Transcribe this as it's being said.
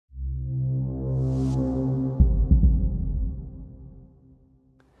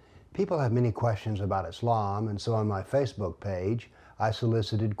People have many questions about Islam, and so on my Facebook page, I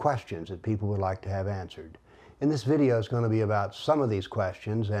solicited questions that people would like to have answered. And this video is going to be about some of these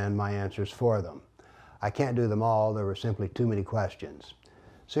questions and my answers for them. I can't do them all, there were simply too many questions.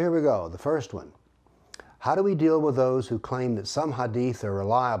 So here we go, the first one. How do we deal with those who claim that some hadith are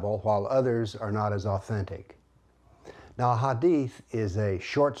reliable while others are not as authentic? Now, a hadith is a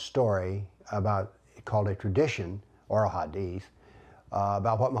short story called a tradition, or a hadith,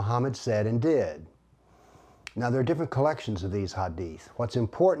 about what Muhammad said and did. Now, there are different collections of these hadith. What's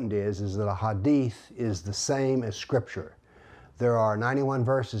important is that a hadith is the same as Scripture. There are 91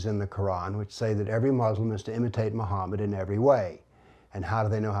 verses in the Quran which say that every Muslim is to imitate Muhammad in every way. And how do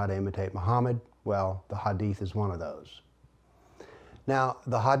they know how to imitate Muhammad? Well, the hadith is one of those. Now,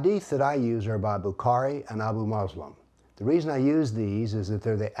 the hadith that I use are by Bukhari and Abu Muslim. The reason I use these is that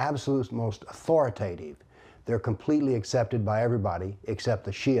they're the absolute most authoritative. They're completely accepted by everybody except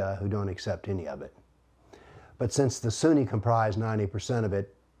the Shia, who don't accept any of it. But since the Sunni comprise 90% of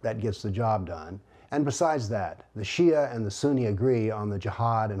it, that gets the job done. And besides that, the Shia and the Sunni agree on the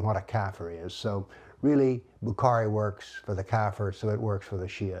jihad and what a kafir is. So really, Bukhari works for the kafir, so it works for the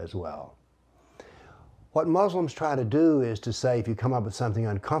Shia as well. What Muslims try to do is to say, if you come up with something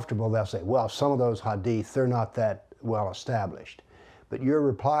uncomfortable, they'll say, well, some of those hadith, they're not that well established. But your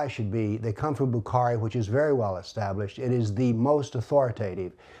reply should be, they come from Bukhari, which is very well established. It is the most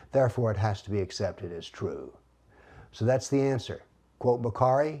authoritative. Therefore, it has to be accepted as true. So that's the answer. Quote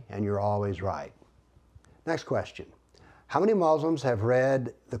Bukhari, and you're always right. Next question. How many Muslims have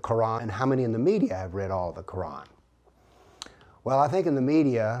read the Quran, and how many in the media have read all of the Quran? Well, I think in the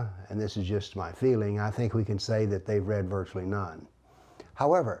media, and this is just my feeling, I think we can say that they've read virtually none.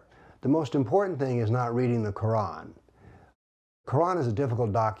 However, the most important thing is not reading the Quran. The Quran is a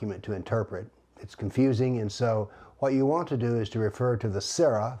difficult document to interpret. It's confusing, and so what you want to do is to refer to the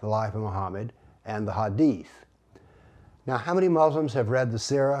Sirah, the life of Muhammad, and the Hadith. Now, how many Muslims have read the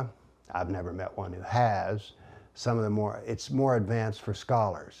Sirah? I've never met one who has. Some of them it's more advanced for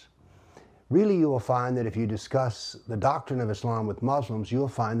scholars. Really, you will find that if you discuss the doctrine of Islam with Muslims, you'll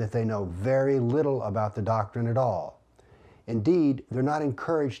find that they know very little about the doctrine at all. Indeed, they're not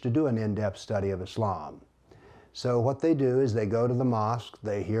encouraged to do an in-depth study of Islam. So what they do is they go to the mosque,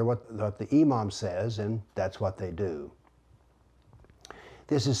 they hear what the imam says, and that's what they do.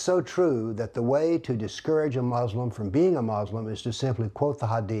 This is so true that the way to discourage a Muslim from being a Muslim is to simply quote the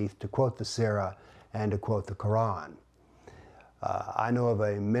Hadith, to quote the Sirah, and to quote the Quran. I know of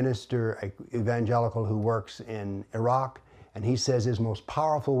a minister, an evangelical who works in Iraq, and he says his most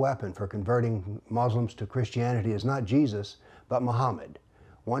powerful weapon for converting Muslims to Christianity is not Jesus, but Muhammad.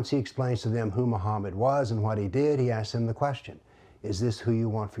 Once he explains to them who Muhammad was and what he did, he asks them the question, is this who you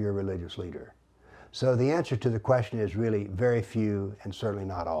want for your religious leader? So the answer to the question is really very few and certainly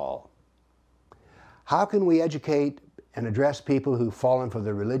not all. How can we educate and address people who've fallen for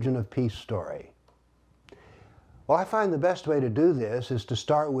the religion of peace story? Well, I find the best way to do this is to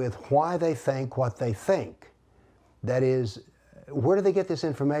start with why they think what they think. That is, where do they get this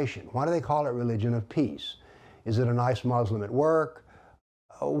information? Why do they call it religion of peace? Is it a nice Muslim at work?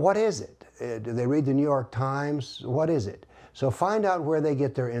 What is it? Do they read the New York Times? What is it? So find out where they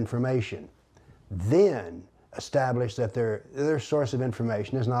get their information. Then establish that their source of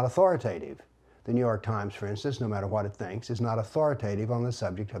information is not authoritative. The New York Times, for instance, no matter what it thinks, is not authoritative on the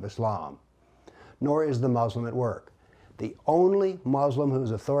subject of Islam. Nor is the Muslim at work. The only Muslim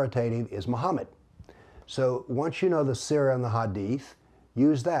who's authoritative is Muhammad. So once you know the Sirah and the Hadith,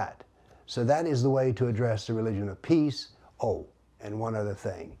 use that. So that is the way to address the religion of peace. Oh, and one other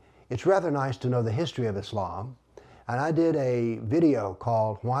thing. It's rather nice to know the history of Islam. And I did a video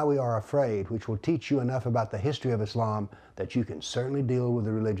called Why We Are Afraid, which will teach you enough about the history of Islam that you can certainly deal with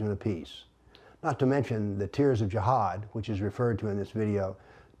the religion of peace. Not to mention the tears of jihad, which is referred to in this video.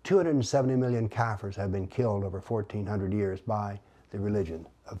 270 million kafirs have been killed over 1,400 years by the religion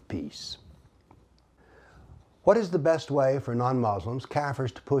of peace. What is the best way for non-Muslims,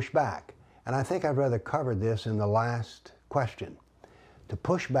 kafirs, to push back? And I think I've rather covered this in the last question. To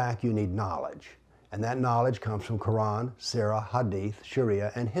push back, you need knowledge. And that knowledge comes from Quran, Sirah, Hadith,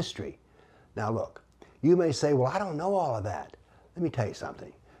 Sharia, and history. Now look, you may say, well, I don't know all of that. Let me tell you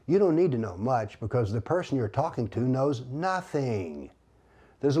something. You don't need to know much because the person you're talking to knows nothing.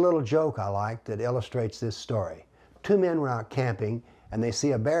 There's a little joke I like that illustrates this story. Two men were out camping and they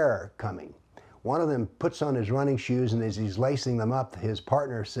see a bear coming. One of them puts on his running shoes, and as he's lacing them up, his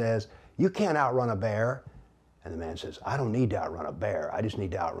partner says, "You can't outrun a bear." And the man says, "I don't need to outrun a bear. I just need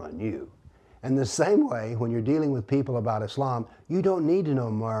to outrun you." And the same way, when you're dealing with people about Islam, you don't need to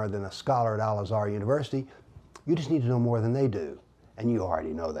know more than a scholar at Al-Azhar University. You just need to know more than they do. and you already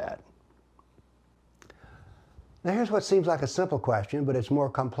know that. Now here's what seems like a simple question, but it's more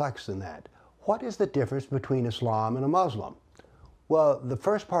complex than that. What is the difference between Islam and a Muslim? Well, the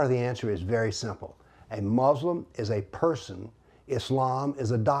first part of the answer is very simple. A Muslim is a person. Islam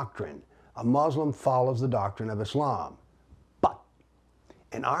is a doctrine. A Muslim follows the doctrine of Islam. But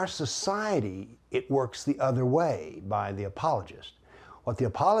in our society, it works the other way by the apologist. What the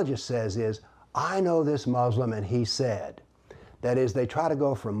apologist says is, I know this Muslim and he said. That is, they try to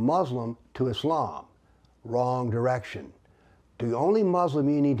go from Muslim to Islam. Wrong direction. The only Muslim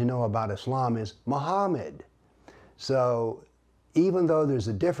you need to know about Islam is Muhammad. So even though there's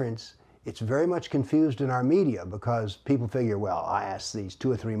a difference, it's very much confused in our media because people figure, well, I asked these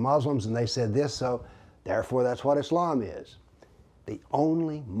 2 or 3 Muslims and they said this, so therefore that's what Islam is. The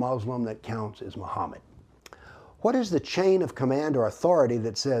only Muslim that counts is Muhammad. What is the chain of command or authority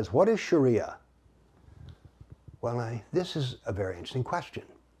that says, what is Sharia? Well, this is a very interesting question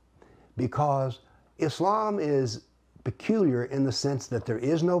because Islam is peculiar in the sense that there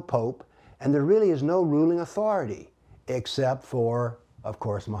is no pope and there really is no ruling authority except for, of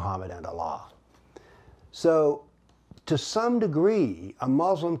course, Muhammad and Allah. So to some degree, a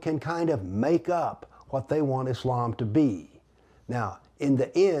Muslim can kind of make up what they want Islam to be. Now, in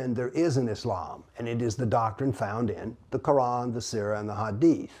the end, there is an Islam, and it is the doctrine found in the Quran, the Sirah, and the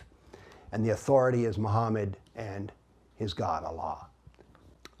Hadith. And the authority is Muhammad and his God, Allah.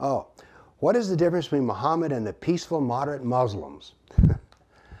 Oh, what is the difference between Muhammad and the peaceful, moderate Muslims?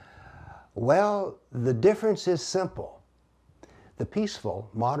 Well, the difference is simple. The peaceful,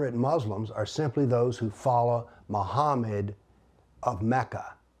 moderate Muslims are simply those who follow Muhammad of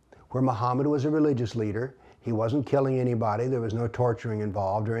Mecca, where Muhammad was a religious leader. He wasn't killing anybody. There was no torturing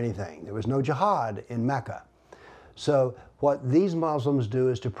involved or anything. There was no jihad in Mecca. So what these Muslims do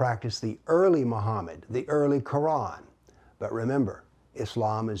is to practice the early Muhammad, the early Quran. But remember,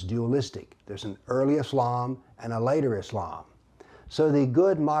 Islam is dualistic. There's an early Islam and a later Islam. So the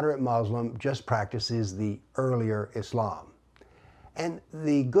good moderate Muslim just practices the earlier Islam. And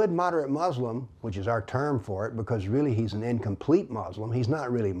the good moderate Muslim, which is our term for it, because really he's an incomplete Muslim, he's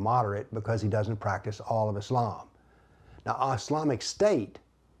not really moderate because he doesn't practice all of Islam. Now, Islamic State,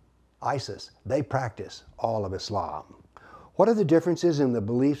 ISIS, they practice all of Islam. What are the differences in the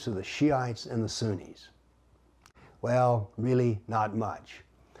beliefs of the Shiites and the Sunnis? Well, really not much.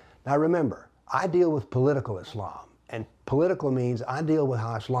 Now remember, I deal with political Islam, and political means I deal with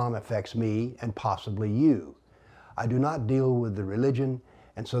how Islam affects me and possibly you. I do not deal with the religion,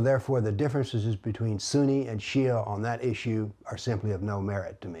 and so therefore the differences between Sunni and Shia on that issue are simply of no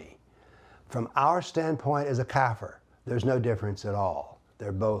merit to me. From our standpoint as a kafir, there's no difference at all.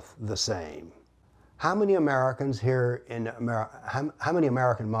 They're both the same. How many Americans here in America, how many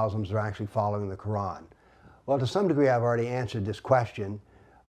American Muslims are actually following the Quran? Well, to some degree I've already answered this question.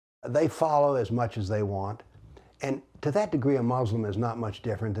 They follow as much as they want, and to that degree a Muslim is not much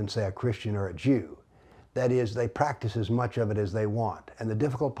different than, say, a Christian or a Jew. That is, they practice as much of it as they want, and the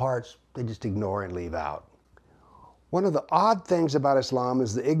difficult parts they just ignore and leave out. One of the odd things about Islam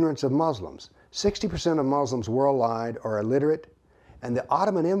is the ignorance of Muslims. 60% of Muslims worldwide are illiterate, and the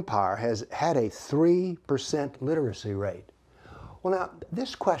Ottoman Empire has had a 3% literacy rate. Well, now,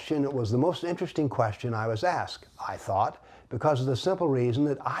 this question was the most interesting question I was asked, I thought, because of the simple reason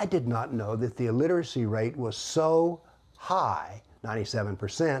that I did not know that the illiteracy rate was so high,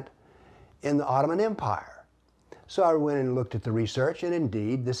 97%, in the Ottoman Empire. So I went and looked at the research, and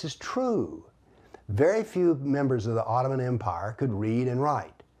indeed, this is true. Very few members of the Ottoman Empire could read and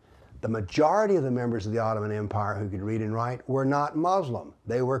write. The majority of the members of the Ottoman Empire who could read and write were not Muslim.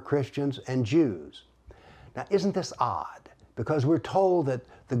 They were Christians and Jews. Now, isn't this odd? Because we're told that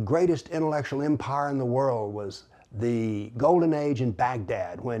the greatest intellectual empire in the world was the Golden Age in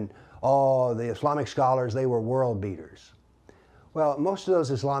Baghdad, when all the Islamic scholars, they were world beaters. Well, most of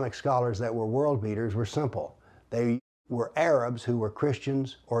those Islamic scholars that were world beaters were simple. They were Arabs who were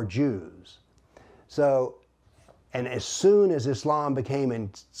Christians or Jews. So, and as soon as Islam became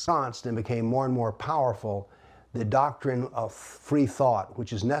ensconced and became more and more powerful, the doctrine of free thought,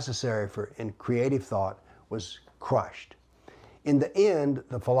 which is necessary in creative thought, was crushed. In the end,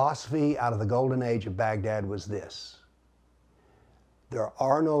 the philosophy out of the Golden Age of Baghdad was this: there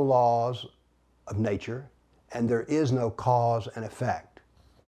are no laws of nature, and there is no cause and effect.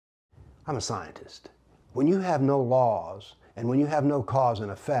 I'm a scientist. When you have no laws, and when you have no cause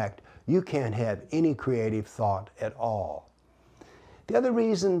and effect, you can't have any creative thought at all. The other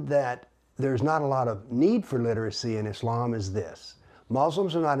reason that there's not a lot of need for literacy in Islam is this: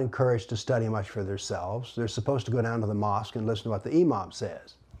 Muslims are not encouraged to study much for themselves. They're supposed to go down to the mosque and listen to what the imam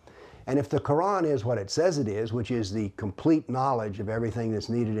says. And if the Quran is what it says it is, which is the complete knowledge of everything that's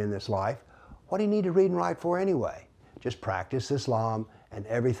needed in this life, what do you need to read and write for anyway? Just practice Islam and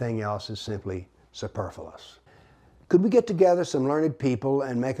everything else is simply superfluous. Could we get together some learned people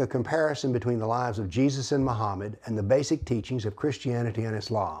and make a comparison between the lives of Jesus and Muhammad and the basic teachings of Christianity and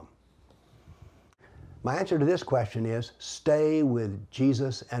Islam? My answer to this question is stay with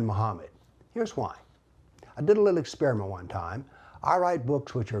Jesus and Muhammad. Here's why. I did a little experiment one time. I write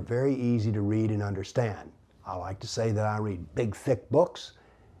books which are very easy to read and understand. I like to say that I read big, thick books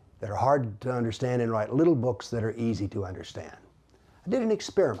that are hard to understand and write little books that are easy to understand. I did an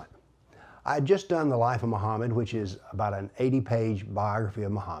experiment. I had just done The Life of Muhammad, which is about an 80-page biography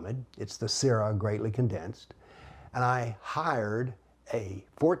of Muhammad. It's the Sirah, greatly condensed. And I hired a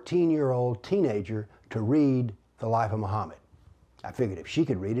 14-year-old teenager to read The Life of Muhammad. I figured if she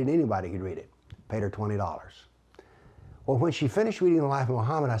could read it, anybody could read it. Paid her $20. Well, when she finished reading The Life of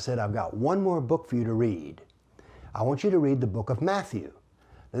Muhammad, I said, I've got one more book for you to read. I want you to read the book of Matthew.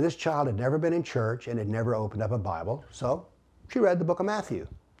 Now, this child had never been in church and had never opened up a Bible, so she read the book of Matthew.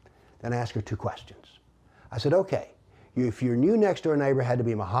 Then I asked her two questions. I said, okay, if your new next door neighbor had to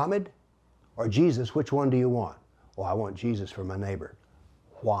be Muhammad or Jesus, which one do you want? Well, I want Jesus for my neighbor.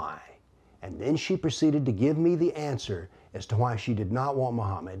 Why? And then she proceeded to give me the answer as to why she did not want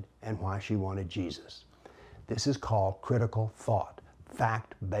Muhammad and why she wanted Jesus. This is called critical thought,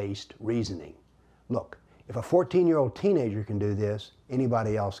 fact-based reasoning. Look, if a 14-year-old teenager can do this,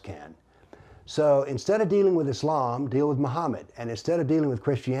 anybody else can. So instead of dealing with Islam, deal with Muhammad. And instead of dealing with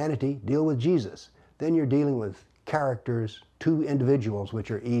Christianity, deal with Jesus. Then you're dealing with characters, two individuals, which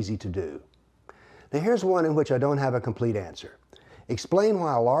are easy to do. Now here's one in which I don't have a complete answer. Explain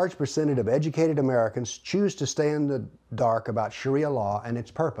why a large percentage of educated Americans choose to stay in the dark about Sharia law and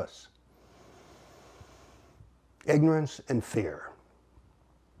its purpose. Ignorance and fear.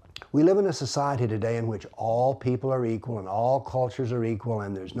 We live in a society today in which all people are equal and all cultures are equal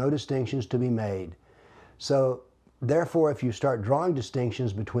and there's no distinctions to be made. So therefore, if you start drawing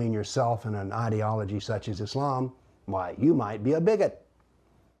distinctions between yourself and an ideology such as Islam, why, you might be a bigot.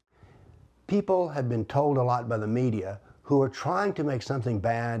 People have been told a lot by the media who are trying to make something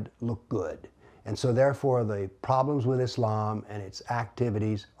bad look good. And so therefore, the problems with Islam and its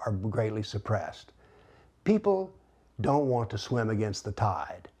activities are greatly suppressed. People don't want to swim against the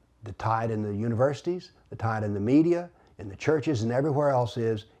tide. The tide in the universities, the tide in the media, in the churches, and everywhere else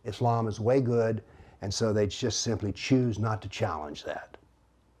is Islam is way good, and so they just simply choose not to challenge that.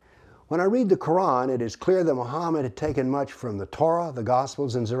 When I read the Quran, it is clear that Muhammad had taken much from the Torah, the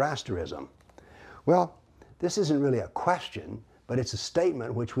Gospels, and Zoroastrianism. Well, this isn't really a question, but it's a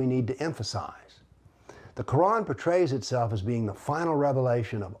statement which we need to emphasize. The Quran portrays itself as being the final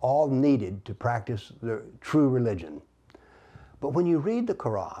revelation of all needed to practice the true religion. But when you read the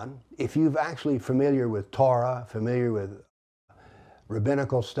Quran, if you're actually familiar with Torah, familiar with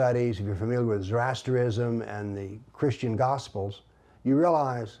rabbinical studies, if you're familiar with Zoroastrianism and the Christian Gospels, you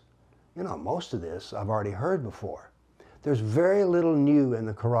realize, you know, most of this I've already heard before. There's very little new in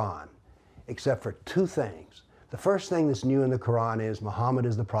the Quran, except for two things. The first thing that's new in the Quran is Muhammad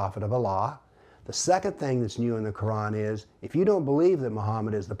is the prophet of Allah. The second thing that's new in the Quran is, if you don't believe that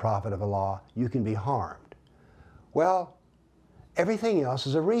Muhammad is the prophet of Allah, you can be harmed. Well, everything else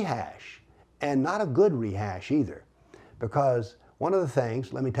is a rehash, and not a good rehash either. Because one of the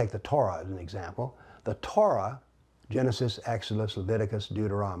things, let me take the Torah as an example. The Torah, Genesis, Exodus, Leviticus,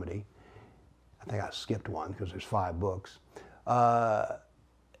 Deuteronomy, I think I skipped one because there's 5 books,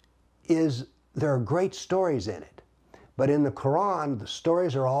 there are great stories in it. But in the Quran, the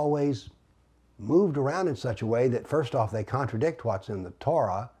stories are always moved around in such a way that, first off, they contradict what's in the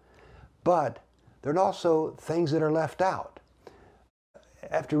Torah, but there are also things that are left out.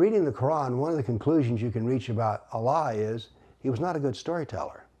 After reading the Quran, one of the conclusions you can reach about Allah is he was not a good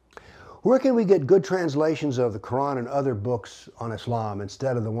storyteller. Where can we get good translations of the Quran and other books on Islam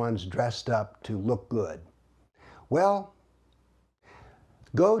instead of the ones dressed up to look good? Well,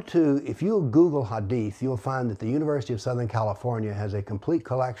 if you Google Hadith, you'll find that the University of Southern California has a complete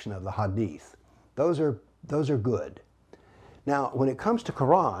collection of the Hadith. Those are good. Now, when it comes to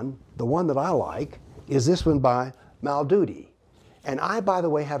Quran, the one that I like is this one by Maududi. And I, by the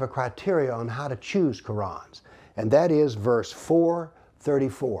way, have a criteria on how to choose Qurans, and that is verse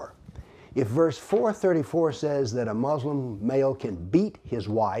 434. If verse 434 says that a Muslim male can beat his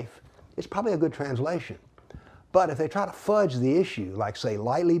wife, it's probably a good translation. But if they try to fudge the issue, like say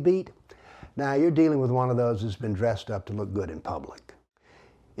lightly beat, now you're dealing with one of those that's been dressed up to look good in public.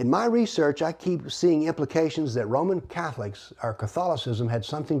 In my research, I keep seeing implications that Roman Catholics or Catholicism had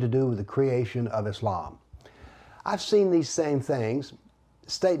something to do with the creation of Islam. I've seen these same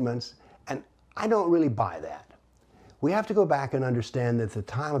statements, And I don't really buy that. We have to go back and understand that at the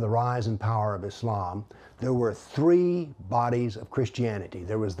time of the rise and power of Islam, there were three bodies of Christianity.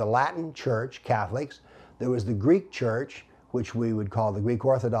 There was the Latin Church, Catholics, there was the Greek Church, which we would call the Greek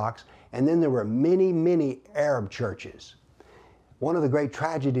Orthodox, and then there were many, many Arab churches. One of the great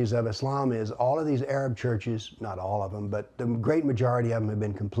tragedies of Islam is all of these Arab churches, not all of them, but the great majority of them have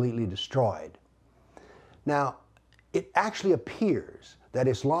been completely destroyed. Now, it actually appears that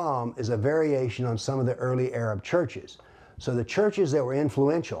Islam is a variation on some of the early Arab churches. So the churches that were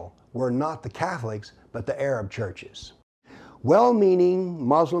influential were not the Catholics, but the Arab churches. Well-meaning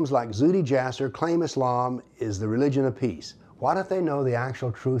Muslims like Zuhdi Jasser claim Islam is the religion of peace. Why don't they know the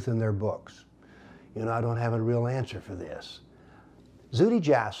actual truth in their books? You know, I don't have a real answer for this. Zuhdi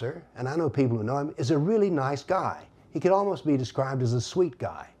Jasser, and I know people who know him, is a really nice guy. He could almost be described as a sweet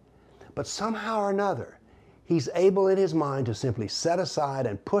guy. But somehow or another, he's able in his mind to simply set aside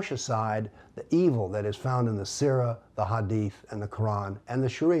and push aside the evil that is found in the Sirah, the Hadith, and the Quran, and the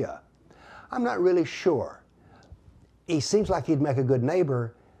Sharia. I'm not really sure. He seems like he'd make a good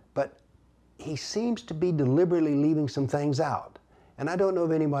neighbor, but he seems to be deliberately leaving some things out. And I don't know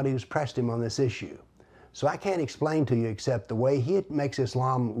of anybody who's pressed him on this issue. So I can't explain to you except the way he makes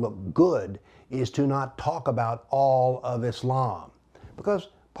Islam look good is to not talk about all of Islam. Because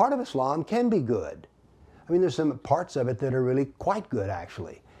part of Islam can be good. I mean, there's some parts of it that are really quite good,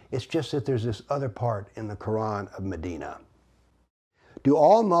 actually. It's just that there's this other part in the Quran of Medina. Do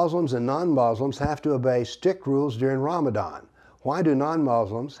all Muslims and non-Muslims have to obey strict rules during Ramadan? Why do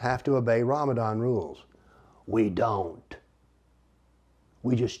non-Muslims have to obey Ramadan rules? We don't.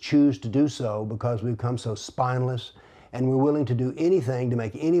 We just choose to do so because we've become so spineless and we're willing to do anything to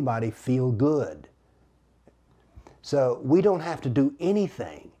make anybody feel good. So we don't have to do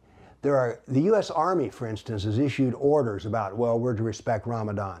anything. The U.S. Army, for instance, has issued orders about, well, we're to respect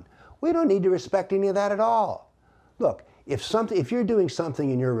Ramadan. We don't need to respect any of that at all. Look, if you're doing something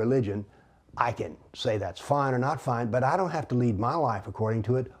in your religion, I can say that's fine or not fine, but I don't have to lead my life according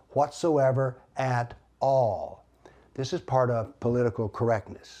to it whatsoever at all. This is part of political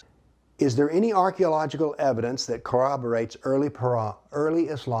correctness. Is there any archaeological evidence that corroborates early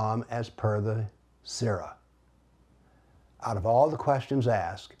Islam as per the Sirah? Out of all the questions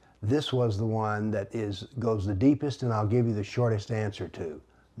asked, this was the one that goes the deepest, and I'll give you the shortest answer to.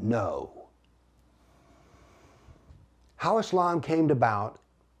 No. How Islam came about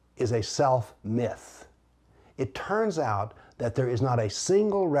is a self-myth. It turns out that there is not a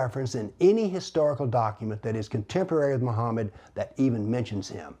single reference in any historical document that is contemporary with Muhammad that even mentions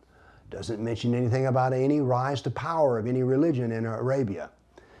him. Doesn't mention anything about any rise to power of any religion in Arabia.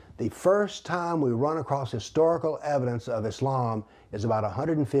 The first time we run across historical evidence of Islam is about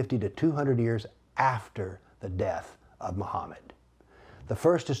 150 to 200 years after the death of Muhammad. The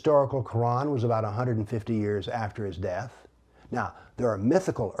first historical Quran was about 150 years after his death. Now, there are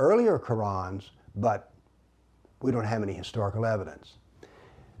mythical earlier Qurans, but we don't have any historical evidence.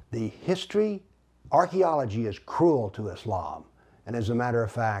 Archaeology is cruel to Islam. And as a matter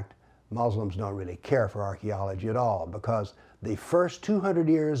of fact, Muslims don't really care for archaeology at all because the first 200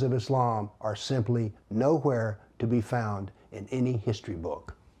 years of Islam are simply nowhere to be found in any history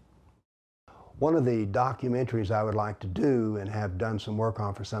book. One of the documentaries I would like to do and have done some work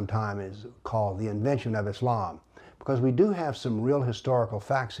on for some time is called The Invention of Islam, because we do have some real historical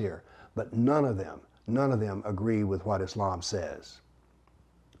facts here, but none of them agree with what Islam says.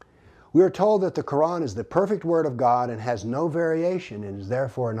 We are told that the Quran is the perfect word of God and has no variation and is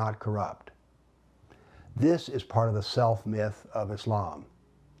therefore not corrupt. This is part of the self-myth of Islam.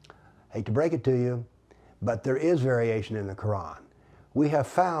 I hate to break it to you, but there is variation in the Quran. We have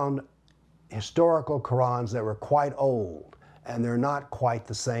found historical Qurans that were quite old, and they're not quite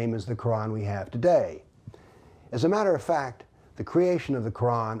the same as the Quran we have today. As a matter of fact, the creation of the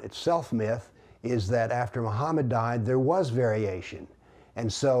Quran, its self-myth, is that after Muhammad died, there was variation.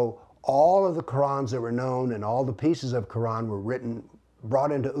 And so all of the Qurans that were known and all the pieces of Quran were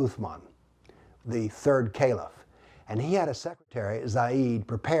brought into Uthman, the third caliph. And he had a secretary, Zaid,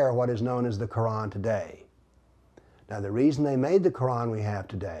 prepare what is known as the Quran today. Now, the reason they made the Quran we have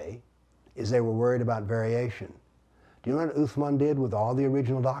today is they were worried about variation. Do you know what Uthman did with all the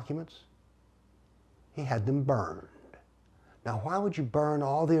original documents? He had them burned. Now, why would you burn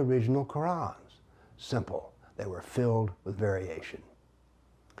all the original Qurans? Simple. They were filled with variation.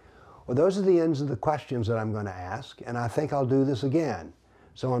 Well, those are the ends of the questions that I'm going to ask, and I think I'll do this again.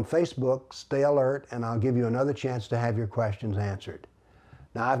 So on Facebook, stay alert, and I'll give you another chance to have your questions answered.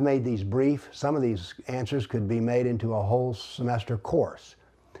 Now, I've made these brief. Some of these answers could be made into a whole semester course,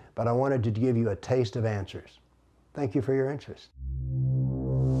 but I wanted to give you a taste of answers. Thank you for your interest.